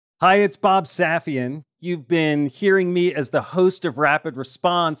Hi, it's Bob Safian. You've been hearing me as the host of Rapid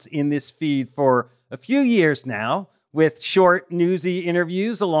Response in this feed for a few years now, with short, newsy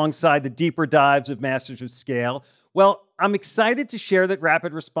interviews alongside the deeper dives of Masters of Scale. Well, I'm excited to share that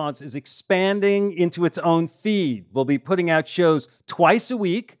Rapid Response is expanding into its own feed. We'll be putting out shows twice a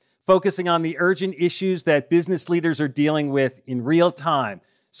week, focusing on the urgent issues that business leaders are dealing with in real time.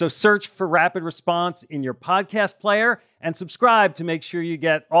 So search for Rapid Response in your podcast player and subscribe to make sure you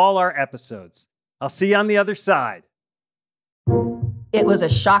get all our episodes. I'll see you on the other side. It was a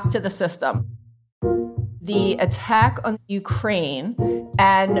shock to the system. The attack on Ukraine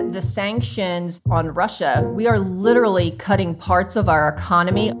and the sanctions on Russia, we are literally cutting parts of our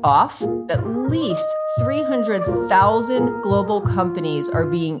economy off. At least 300,000 global companies are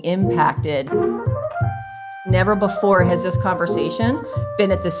being impacted. Never before has this conversation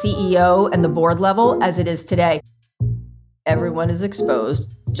been at the CEO and the board level as it is today. Everyone is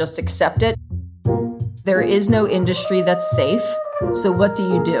exposed. Just accept it. There is no industry that's safe. So what do?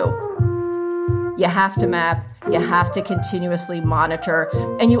 You have to map. You have to continuously monitor.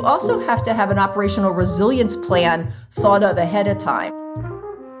 And you also have to have an operational resilience plan thought of ahead of time.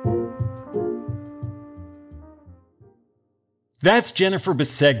 That's Jennifer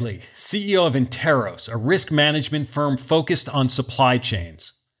Bisceglie, CEO of Interos, a risk management firm focused on supply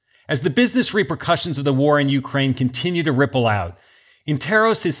chains. As the business repercussions of the war in Ukraine continue to ripple out,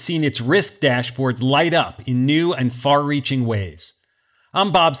 Interos has seen its risk dashboards light up in new and far-reaching ways.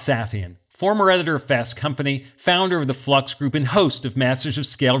 I'm Bob Safian, former editor of Fast Company, founder of the Flux Group, and host of Masters of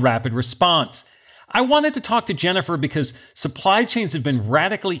Scale Rapid Response. I wanted to talk to Jennifer because supply chains have been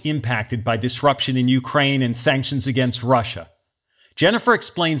radically impacted by disruption in Ukraine and sanctions against Russia. Jennifer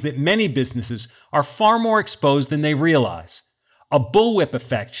explains that many businesses are far more exposed than they realize. A bullwhip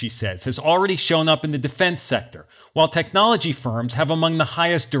effect, she says, has already shown up in the defense sector, while technology firms have among the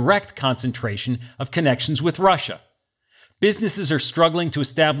highest direct concentration of connections with Russia. Businesses are struggling to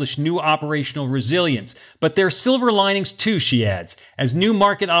establish new operational resilience, but there are silver linings too, she adds, as new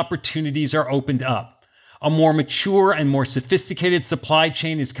market opportunities are opened up. A more mature and more sophisticated supply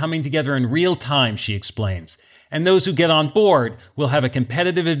chain is coming together in real time, she explains, and those who get on board will have a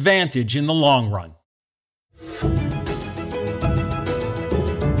competitive advantage in the long run.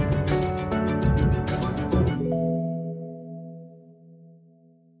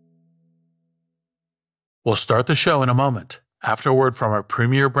 We'll start the show in a moment, after a word from our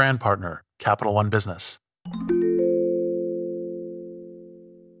premier brand partner, Capital One Business.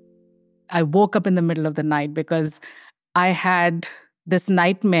 I woke up in the middle of the night because I had this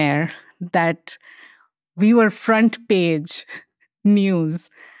nightmare that we were front page news,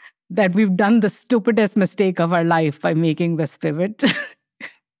 that we've done the stupidest mistake of our life by making this pivot.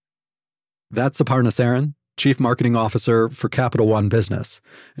 That's Aparna Saran, Chief Marketing Officer for Capital One Business,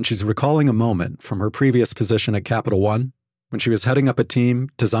 and she's recalling a moment from her previous position at Capital One when she was heading up a team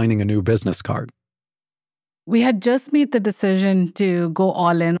designing a new business card. We had just made the decision to go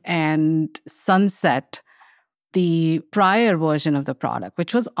all in and sunset the prior version of the product,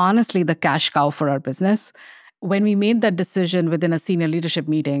 which was honestly the cash cow for our business. When we made that decision within a senior leadership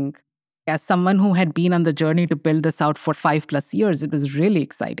meeting, as someone who had been on the journey to build this out for 5+ years, it was really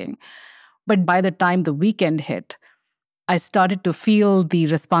exciting. But by the time the weekend hit, I started to feel the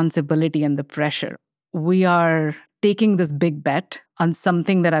responsibility and the pressure. We are taking this big bet on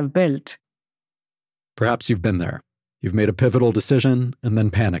something that I've built. Perhaps you've been there. You've made a pivotal decision, and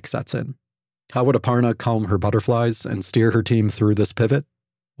then panic sets in. How would Aparna calm her butterflies and steer her team through this pivot?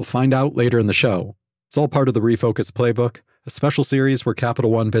 We'll find out later in the show. It's all part of the Refocus Playbook, a special series where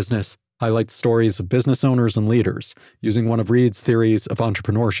Capital One Business highlights stories of business owners and leaders using one of Reid's theories of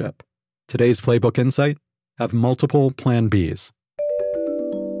entrepreneurship. Today's Playbook Insight: have multiple Plan Bs.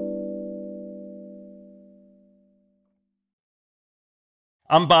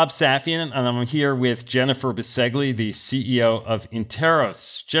 I'm Bob Safian, and I'm here with Jennifer Bisceglie, the CEO of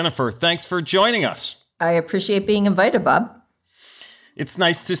Interos. Jennifer, thanks for joining us. I appreciate being invited, Bob. It's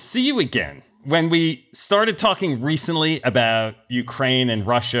nice to see you again. When we started talking recently about Ukraine and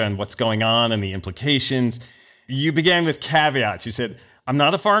Russia and what's going on and the implications, you began with caveats. You said, I'm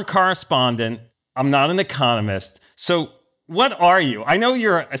not a foreign correspondent. I'm not an economist. So what are you? I know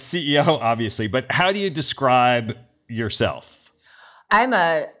you're a CEO, obviously, but how do you describe yourself? I'm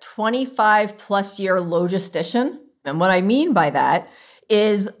a 25+ year logistician. And what I mean by that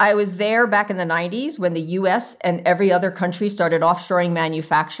is I was there back in the 90s when the US and every other country started offshoring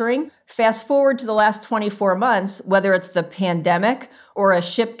manufacturing. Fast forward to the last 24 months, whether it's the pandemic or a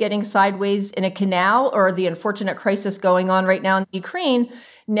ship getting sideways in a canal or the unfortunate crisis going on right now in Ukraine,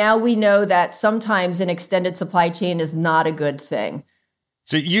 now we know that sometimes an extended supply chain is not a good thing.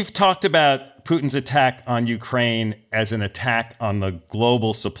 So you've talked about Putin's attack on Ukraine as an attack on the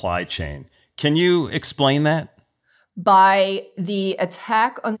global supply chain. Can you explain that? By the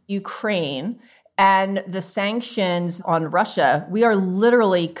attack on Ukraine and the sanctions on Russia, we are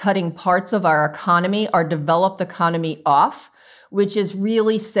literally cutting parts of our economy, our developed economy, off, which is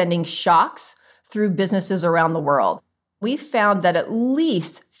really sending shocks through businesses around the world. We found that at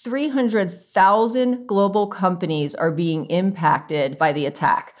least 300,000 global companies are being impacted by the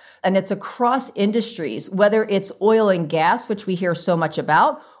attack. And it's across industries, whether it's oil and gas, which we hear so much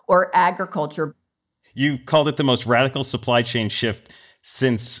about, or agriculture. You called it the most radical supply chain shift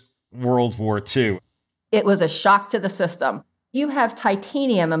since World War II. It was a shock to the system. You have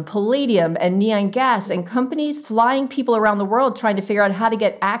titanium and palladium and neon gas and companies flying people around the world trying to figure out how to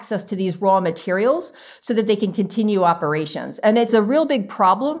get access to these raw materials so that they can continue operations. And it's a real big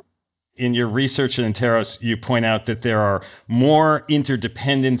problem. In your research at Interos, you point out that there are more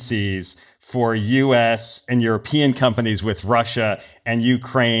interdependencies for U.S. and European companies with Russia and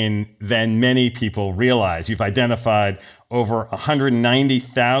Ukraine than many people realize. You've identified over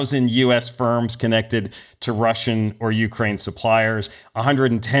 190,000 U.S. firms connected to Russian or Ukraine suppliers,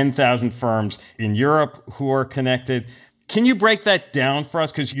 110,000 firms in Europe who are connected. Can you break that down for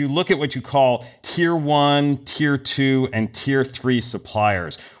us? Because you look at what you call tier 1, tier 2, and tier 3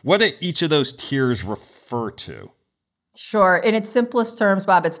 suppliers. What do each of those tiers refer to? Sure. In its simplest terms,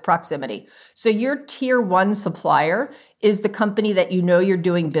 Bob, it's proximity. So your tier 1 supplier is the company that you know you're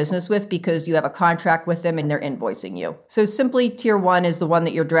doing business with because you have a contract with them and they're invoicing you. So simply tier 1 is the one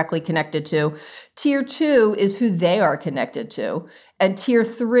that you're directly connected to. Tier 2 is who they are connected to. And tier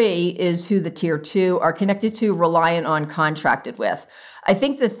 3 is who the tier 2 are connected to, reliant on, contracted with. I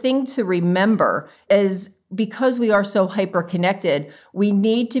think the thing to remember is because we are so hyper-connected, we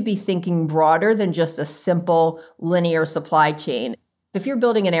need to be thinking broader than just a simple linear supply chain. If you're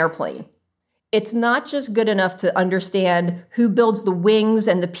building an airplane, it's not just good enough to understand who builds the wings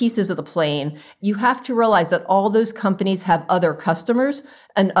and the pieces of the plane. You have to realize that all those companies have other customers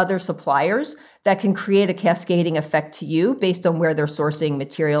and other suppliers that can create a cascading effect to you based on where they're sourcing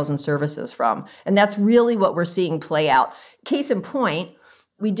materials and services from. And that's really what we're seeing play out. Case in point,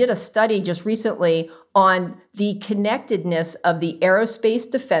 we did a study just recently on the connectedness of the aerospace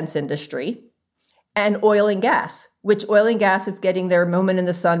defense industry and oil and gas, which oil and gas is getting their moment in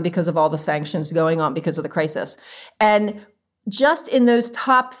the sun because of all the sanctions going on because of the crisis. And just in those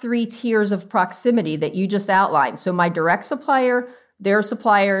top 3 tiers of proximity that you just outlined, so my direct supplier, their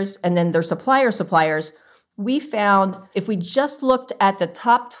suppliers, and then their suppliers, we found if we just looked at the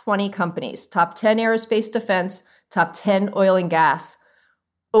top 20 companies, top 10 aerospace defense, top 10 oil and gas,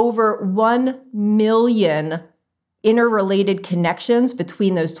 over 1 million interrelated connections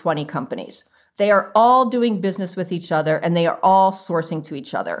between those 20 companies. They are all doing business with each other and they are all sourcing to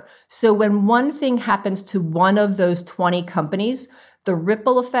each other. So when one thing happens to one of those 20 companies, the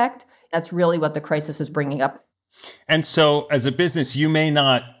ripple effect, that's really what the crisis is bringing up. And so as a business, you may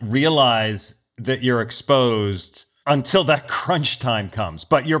not realize that you're exposed until that crunch time comes,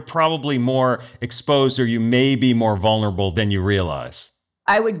 but you're probably more exposed or you may be more vulnerable than you realize.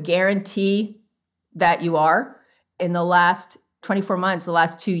 I would guarantee that you are. In the last 24 months, the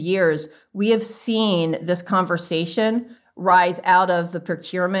last 2 years, we have seen this conversation rise out of the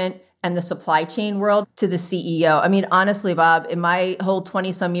procurement and the supply chain world to the CEO. I mean, honestly, Bob, in my whole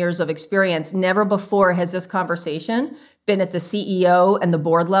 20-some years of experience, never before has this conversation been at the CEO and the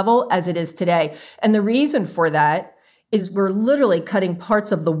board level as it is today. And the reason for that is we're literally cutting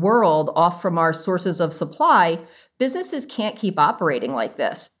parts of the world off from our sources of supply. Businesses can't keep operating like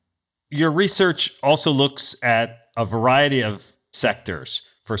this. Your research also looks at a variety of sectors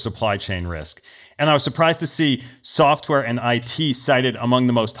for supply chain risk. And I was surprised to see software and IT cited among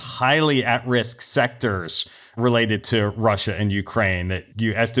the most highly at-risk sectors related to Russia and Ukraine. That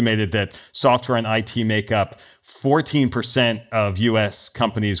you estimated that software and IT make up 14% of U.S.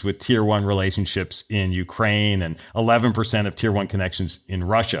 companies with tier 1 relationships in Ukraine and 11% of tier 1 connections in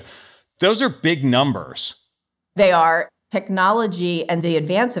Russia. Those are big numbers. They are. Technology and the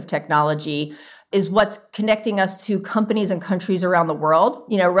advance of technology is what's connecting us to companies and countries around the world.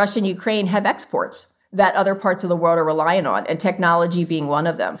 You know, Russia and Ukraine have exports that other parts of the world are relying on, and technology being one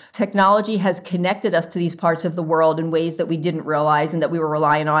of them. Technology has connected us to these parts of the world in ways that we didn't realize and that we were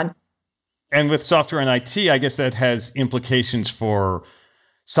relying on. And with software and IT, I guess that has implications for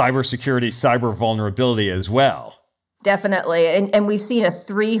cybersecurity, cyber vulnerability as well. Definitely. And we've seen a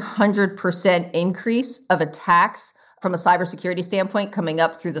 300% increase of attacks from a cybersecurity standpoint coming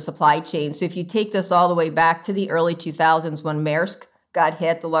up through the supply chain. So if you take this all the way back to the early 2000s when Maersk got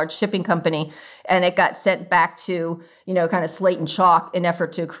hit, the large shipping company, and it got sent back to, kind of slate and chalk in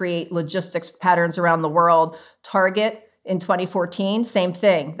effort to create logistics patterns around the world. Target in 2014, same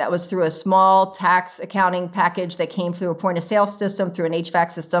thing. That was through a small tax accounting package that came through a point of sale system, through an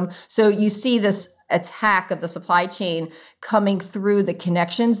HVAC system. So you see this attack of the supply chain coming through the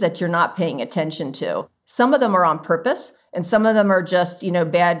connections that you're not paying attention to. Some of them are on purpose, and some of them are just,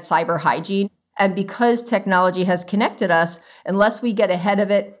 bad cyber hygiene. And because technology has connected us, unless we get ahead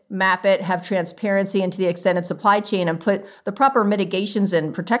of it, map it, have transparency into the extended supply chain, and put the proper mitigations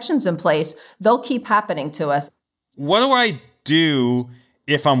and protections in place, they'll keep happening to us. What do I do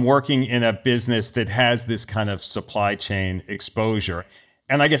if I'm working in a business that has this kind of supply chain exposure?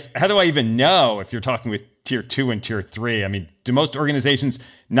 And I guess, how do I even know if you're talking with tier 2 and tier 3? I mean, do most organizations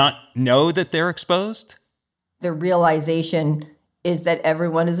not know that they're exposed? The realization is that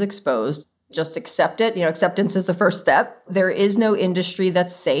everyone is exposed. Just accept it. Acceptance is the first step. There is no industry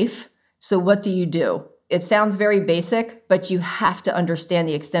that's safe. So what do? It sounds very basic, but you have to understand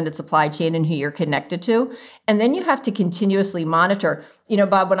the extended supply chain and who you're connected to. And then you have to continuously monitor.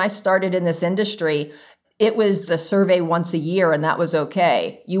 Bob, when I started in this industry, it was the survey once a year, and that was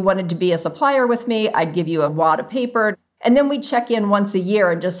okay. You wanted to be a supplier with me, I'd give you a wad of paper. And then we'd check in once a year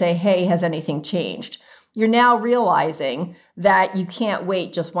and just say, hey, has anything changed? You're now realizing that you can't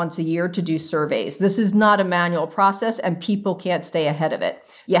wait just once a year to do surveys. This is not a manual process, and people can't stay ahead of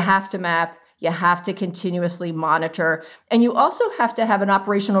it. You have to map. You have to continuously monitor. And you also have to have an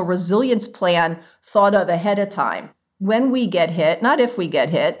operational resilience plan thought of ahead of time. When we get hit, not if we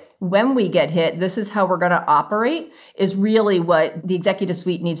get hit, when we get hit, this is how we're going to operate, is really what the executive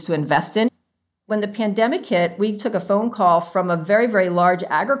suite needs to invest in. When the pandemic hit, we took a phone call from a very, very large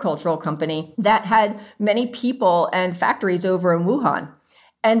agricultural company that had many people and factories over in Wuhan.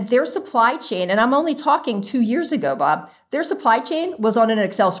 And their supply chain, and I'm only talking 2 years ago, Bob, their supply chain was on an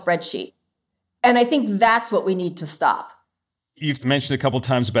Excel spreadsheet. And I think that's what we need to stop. You've mentioned a couple of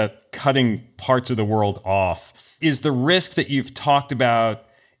times about cutting parts of the world off. Is the risk that you've talked about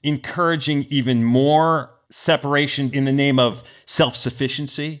encouraging even more separation in the name of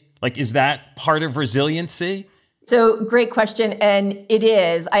self-sufficiency? Like, is that part of resiliency? So great question. And it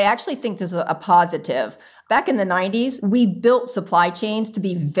is. I actually think this is a positive. Back in the 90s, we built supply chains to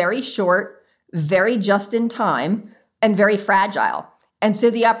be very short, very just in time, and very fragile. And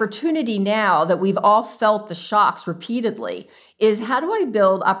so the opportunity now that we've all felt the shocks repeatedly is, how do I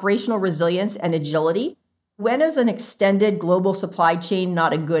build operational resilience and agility? When is an extended global supply chain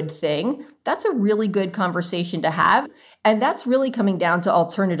not a good thing? That's a really good conversation to have. And that's really coming down to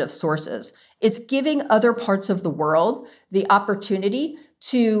alternative sources. It's giving other parts of the world the opportunity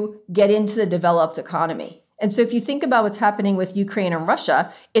to get into the developed economy. And so if you think about what's happening with Ukraine and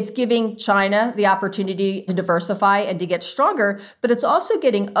Russia, it's giving China the opportunity to diversify and to get stronger, but it's also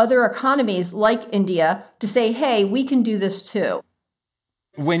getting other economies like India to say, hey, we can do this too.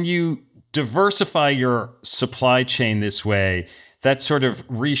 When you diversify your supply chain this way, that sort of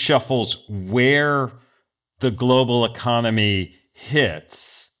reshuffles where the global economy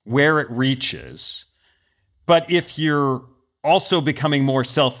hits, where it reaches. But if you're also becoming more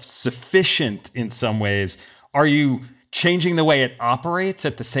self-sufficient in some ways, are you changing the way it operates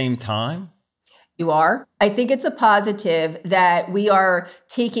at the same time? You are. I think it's a positive that we are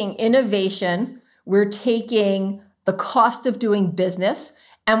taking innovation, we're taking the cost of doing business,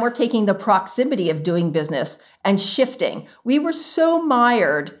 and we're taking the proximity of doing business and shifting. We were so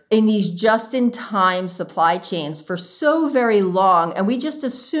mired in these just-in-time supply chains for so very long, and we just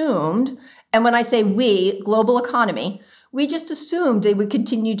assumed, and when I say we, global economy, we just assumed they would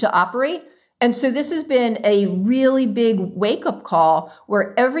continue to operate. And so this has been a really big wake-up call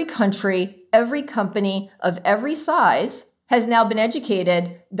where every country, every company of every size has now been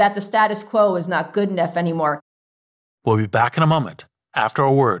educated that the status quo is not good enough anymore. We'll be back in a moment after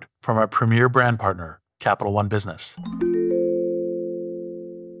a word from our premier brand partner, Capital One Business.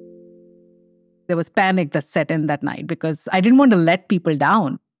 There was panic that set in that night because I didn't want to let people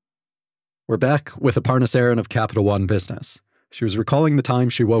down. We're back with Aparna Saran of Capital One Business. She was recalling the time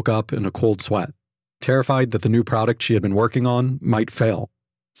she woke up in a cold sweat, terrified that the new product she had been working on might fail.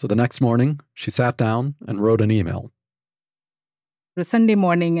 So the next morning, she sat down and wrote an email. It was Sunday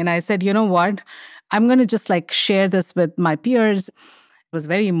morning, and I said, you know what? I'm going to just share this with my peers. It was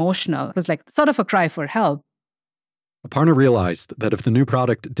very emotional. It was sort of a cry for help. Aparna realized that if the new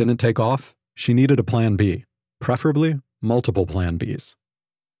product didn't take off, she needed a plan B, preferably multiple plan Bs.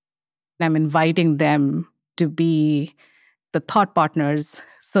 I'm inviting them to be the thought partners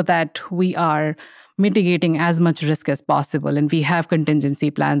so that we are mitigating as much risk as possible and we have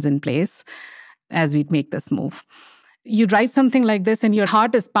contingency plans in place as we make this move. You write something like this and your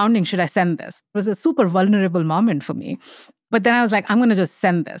heart is pounding, should I send this? It was a super vulnerable moment for me. But then I was like, I'm going to just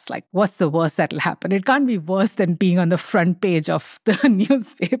send this. Like, what's the worst that'll happen? It can't be worse than being on the front page of the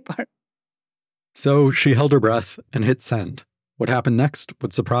newspaper. So she held her breath and hit send. What happened next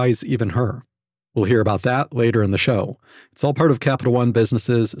would surprise even her. We'll hear about that later in the show. It's all part of Capital One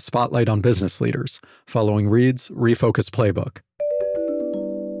Business's Spotlight on Business Leaders, following Reed's Refocus Playbook.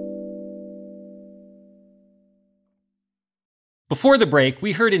 Before the break,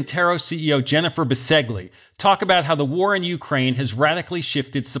 we heard Interos CEO Jennifer Bisceglie talk about how the war in Ukraine has radically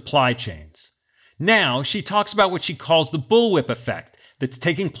shifted supply chains. Now, she talks about what she calls the bullwhip effect that's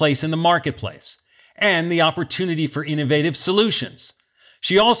taking place in the marketplace and the opportunity for innovative solutions.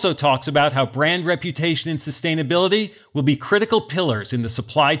 She also talks about how brand reputation and sustainability will be critical pillars in the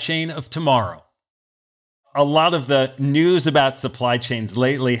supply chain of tomorrow. A lot of the news about supply chains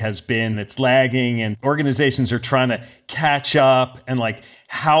lately has been it's lagging and organizations are trying to catch up and like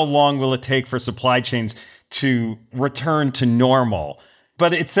how long will it take for supply chains to return to normal?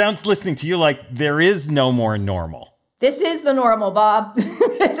 But it sounds listening to you like there is no more normal. This is the normal, Bob.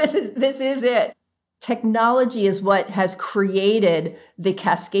 This is it. Technology is what has created the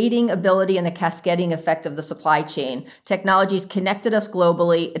cascading ability and the cascading effect of the supply chain. Technology has connected us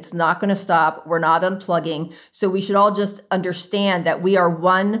globally. It's not going to stop. We're not unplugging. So we should all just understand that we are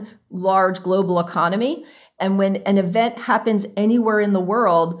one large global economy. And when an event happens anywhere in the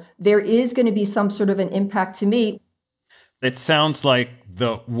world, there is going to be some sort of an impact to me. It sounds like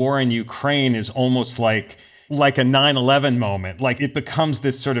the war in Ukraine is almost like a 9/11 moment. Like it becomes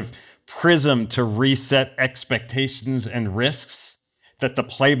this sort of prism to reset expectations and risks, that the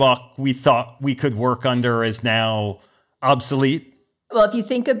playbook we thought we could work under is now obsolete? Well, if you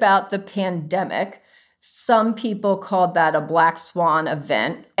think about the pandemic, some people called that a black swan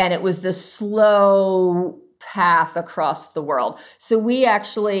event, and it was this slow path across the world. So we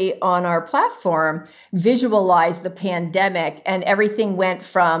actually, on our platform, visualized the pandemic, and everything went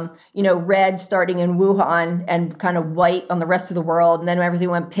from, red starting in Wuhan and kind of white on the rest of the world. And then everything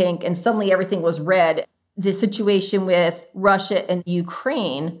went pink and suddenly everything was red. The situation with Russia and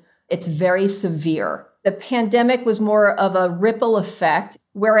Ukraine, it's very severe. The pandemic was more of a ripple effect,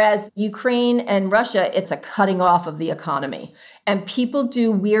 whereas Ukraine and Russia, it's a cutting off of the economy. And people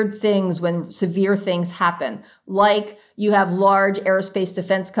do weird things when severe things happen, like you have large aerospace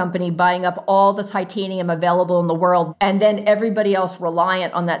defense company buying up all the titanium available in the world, and then everybody else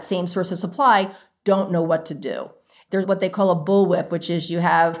reliant on that same source of supply don't know what to do. There's what they call a bullwhip, which is you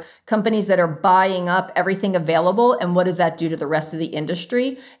have companies that are buying up everything available. And what does that do to the rest of the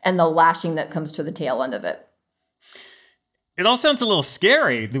industry and the lashing that comes to the tail end of it? It all sounds a little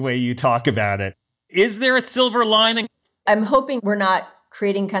scary the way you talk about it. Is there a silver lining? I'm hoping we're not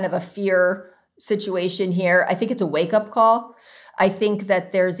creating kind of a fear situation here. I think it's a wake-up call. I think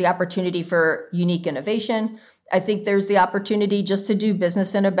that there's the opportunity for unique innovation. I think there's the opportunity just to do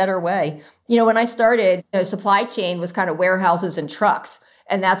business in a better way. When I started, supply chain was kind of warehouses and trucks,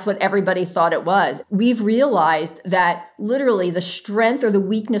 and that's what everybody thought it was. We've realized that literally the strength or the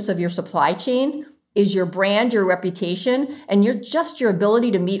weakness of your supply chain is your brand, your reputation, and your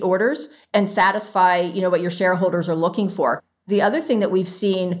ability to meet orders and satisfy, what your shareholders are looking for. The other thing that we've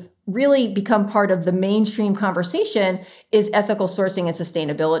seen really become part of the mainstream conversation is ethical sourcing and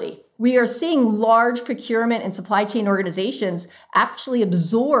sustainability. We are seeing large procurement and supply chain organizations actually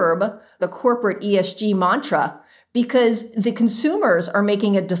absorb the corporate ESG mantra because the consumers are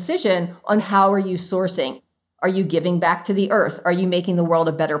making a decision on how are you sourcing. Are you giving back to the earth? Are you making the world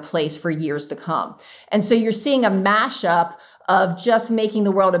a better place for years to come? And so you're seeing a mashup of just making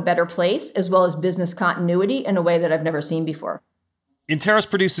the world a better place as well as business continuity in a way that I've never seen before. Interos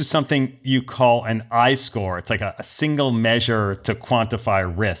produces something you call an I score. It's like a single measure to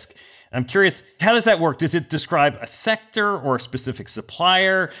quantify risk. I'm curious, how does that work? Does it describe a sector or a specific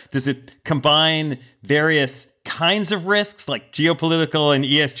supplier? Does it combine various kinds of risks like geopolitical and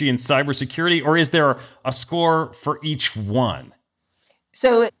ESG and cybersecurity? Or is there a score for each one?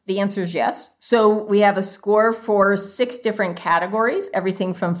 So the answer is yes. So we have a score for 6 different categories,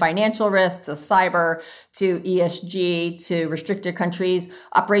 everything from financial risk to cyber to ESG to restricted countries,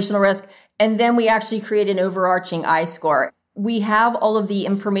 operational risk. And then we actually create an overarching I score. We have all of the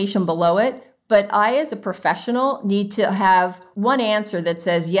information below it, but I, as a professional, need to have one answer that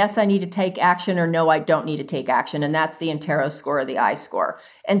says, yes, I need to take action, or no, I don't need to take action. And that's the Interos score or the I score.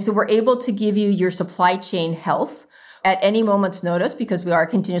 And so we're able to give you your supply chain health at any moment's notice because we are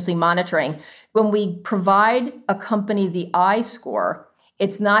continuously monitoring. When we provide a company the I score,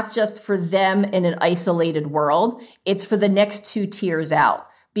 it's not just for them in an isolated world. It's for the next 2 tiers out.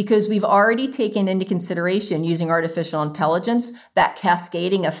 because we've already taken into consideration using artificial intelligence, that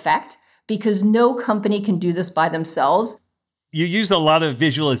cascading effect, because no company can do this by themselves. You use a lot of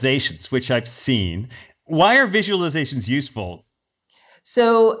visualizations, which I've seen. Why are visualizations useful?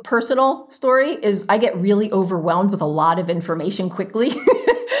 So personal story is I get really overwhelmed with a lot of information quickly.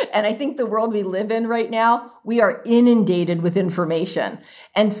 And I think the world we live in right now, we are inundated with information.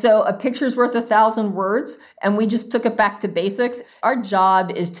 And so a picture's worth 1,000 words, and we just took it back to basics. Our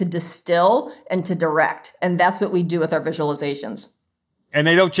job is to distill and to direct. And that's what we do with our visualizations. And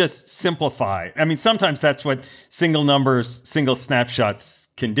they don't just simplify. I mean, sometimes that's what single numbers, single snapshots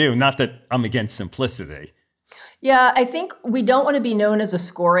can do. Not that I'm against simplicity. Yeah, I think we don't want to be known as a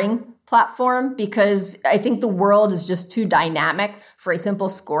scoring platform because I think the world is just too dynamic for a simple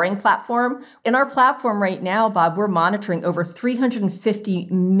scoring platform. In our platform right now, Bob, we're monitoring over 350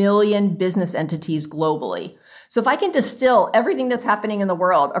 million business entities globally. So if I can distill everything that's happening in the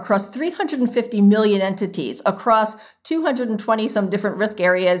world across 350 million entities, across 220 some different risk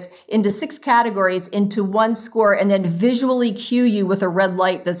areas into 6 categories into one score, and then visually cue you with a red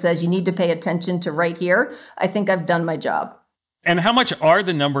light that says you need to pay attention to right here, I think I've done my job. And how much are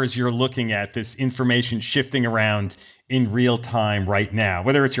the numbers you're looking at, this information shifting around in real time right now,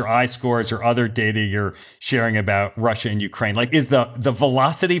 whether it's your iScores or other data you're sharing about Russia and Ukraine? Like, is the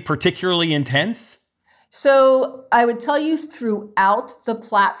velocity particularly intense? So I would tell you throughout the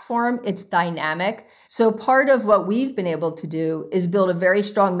platform, it's dynamic. So part of what we've been able to do is build a very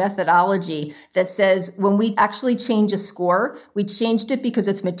strong methodology that says when we actually change a score, we changed it because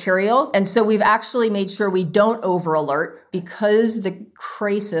it's material. And so we've actually made sure we don't over alert because the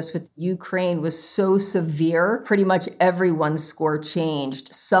crisis with Ukraine was so severe. Pretty much everyone's score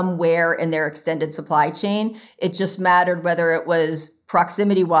changed somewhere in their extended supply chain. It just mattered whether it was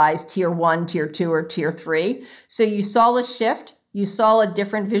proximity-wise, tier 1, tier 2, or tier 3. So you saw a shift, you saw a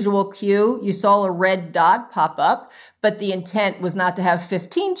different visual cue, you saw a red dot pop up, but the intent was not to have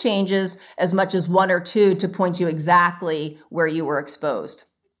 15 changes as much as 1 or 2 to point you exactly where you were exposed.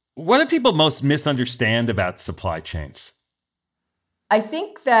 What do people most misunderstand about supply chains? I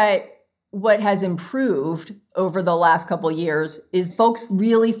think that what has improved over the last couple of years is folks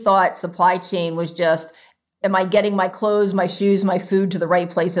really thought supply chain was just, am I getting my clothes, my shoes, my food to the right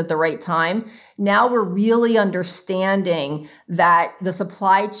place at the right time? Now we're really understanding that the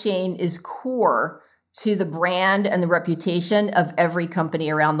supply chain is core to the brand and the reputation of every company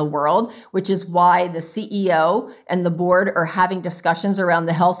around the world, which is why the CEO and the board are having discussions around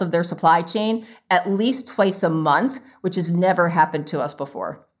the health of their supply chain at least twice a month, which has never happened to us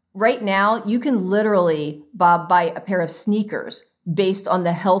before. Right now, you can literally, Bob, buy a pair of sneakers based on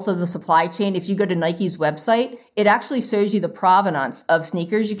the health of the supply chain. If you go to Nike's website, it actually shows you the provenance of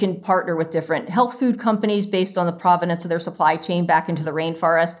sneakers. You can partner with different health food companies based on the provenance of their supply chain back into the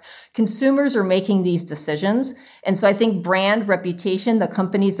rainforest. Consumers are making these decisions. And so I think brand reputation, the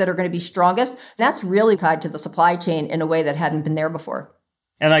companies that are going to be strongest, that's really tied to the supply chain in a way that hadn't been there before.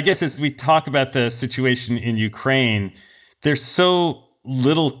 And I guess as we talk about the situation in Ukraine, there's so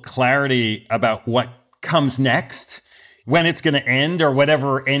little clarity about what comes next, when it's going to end, or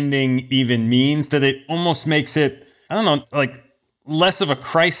whatever ending even means, that it almost makes it, I don't know, like less of a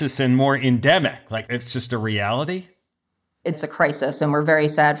crisis and more endemic. Like it's just a reality. It's a crisis, and we're very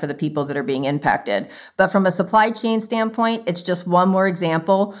sad for the people that are being impacted. But from a supply chain standpoint, it's just one more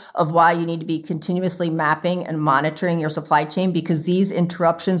example of why you need to be continuously mapping and monitoring your supply chain, because these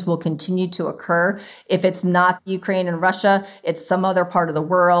interruptions will continue to occur. If it's not Ukraine and Russia, it's some other part of the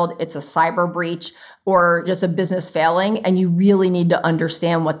world, it's a cyber breach, or just a business failing, and you really need to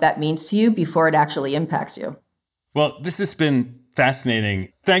understand what that means to you before it actually impacts you. Well, this has been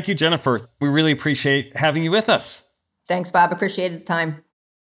fascinating. Thank you, Jennifer. We really appreciate having you with us. Thanks, Bob. Appreciate the time.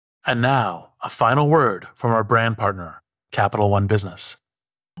 And now, a final word from our brand partner, Capital One Business.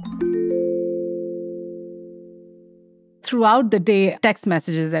 Throughout the day, text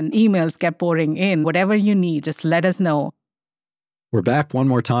messages and emails kept pouring in. Whatever you need, just let us know. We're back one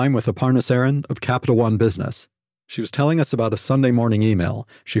more time with Aparna Saran of Capital One Business. She was telling us about a Sunday morning email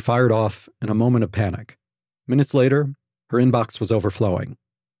she fired off in a moment of panic. Minutes later, her inbox was overflowing,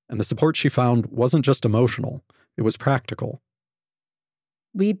 and the support she found wasn't just emotional, it was practical.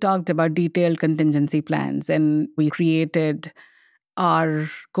 We talked about detailed contingency plans, and we created our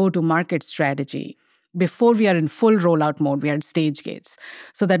go-to-market strategy. Before we are in full rollout mode, we had stage gates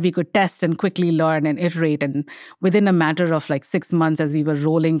so that we could test and quickly learn and iterate. And within a matter of like 6 months, as we were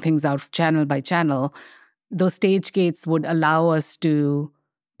rolling things out channel by channel, those stage gates would allow us to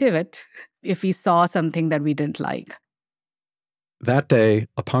pivot if we saw something that we didn't like. That day,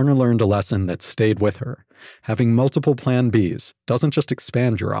 Aparna learned a lesson that stayed with her. Having multiple plan Bs doesn't just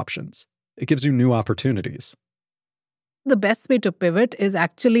expand your options, it gives you new opportunities. The best way to pivot is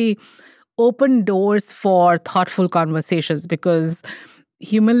actually open doors for thoughtful conversations, because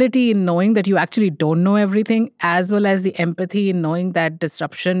humility in knowing that you actually don't know everything, as well as the empathy in knowing that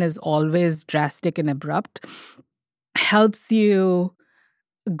disruption is always drastic and abrupt, helps you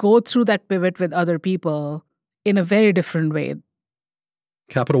go through that pivot with other people in a very different way.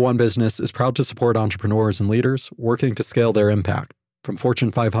 Capital One Business is proud to support entrepreneurs and leaders working to scale their impact, from Fortune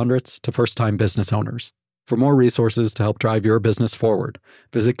 500s to first-time business owners. For more resources to help drive your business forward,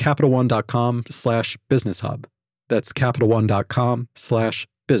 visit CapitalOne.com/businesshub. That's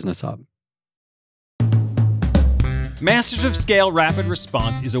CapitalOne.com/businesshub. Masters of Scale Rapid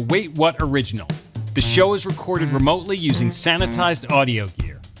Response is a Wait What original. The show is recorded remotely using sanitized audio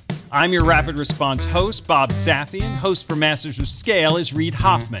gear. I'm your Rapid Response host, Bob Safian. Host for Masters of Scale is Reid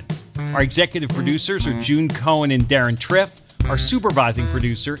Hoffman. Our executive producers are June Cohen and Darren Triff. Our supervising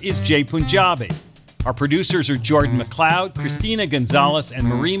producer is Jay Punjabi. Our producers are Jordan McLeod, Christina Gonzalez, and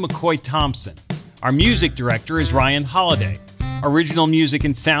Marie McCoy-Thompson. Our music director is Ryan Holiday. Original music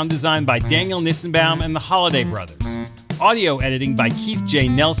and sound design by Daniel Nissenbaum and the Holiday Brothers. Audio editing by Keith J.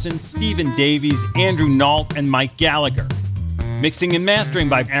 Nelson, Stephen Davies, Andrew Nault, and Mike Gallagher. Mixing and mastering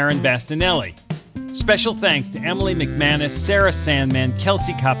by Aaron Bastinelli. Special thanks to Emily McManus, Sarah Sandman,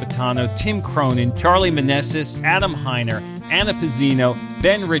 Kelsey Capitano, Tim Cronin, Charlie Meneses, Adam Heiner, Anna Pizzino,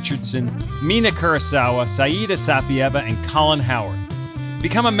 Ben Richardson, Mina Kurosawa, Saida Sapieva, and Colin Howard.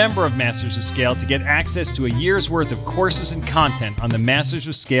 Become a member of Masters of Scale to get access to a year's worth of courses and content on the Masters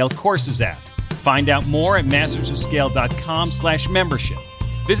of Scale Courses app. Find out more at mastersofscale.com/membership.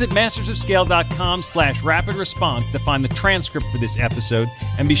 Visit mastersofscale.com/rapid response to find the transcript for this episode,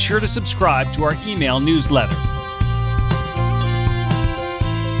 and be sure to subscribe to our email newsletter.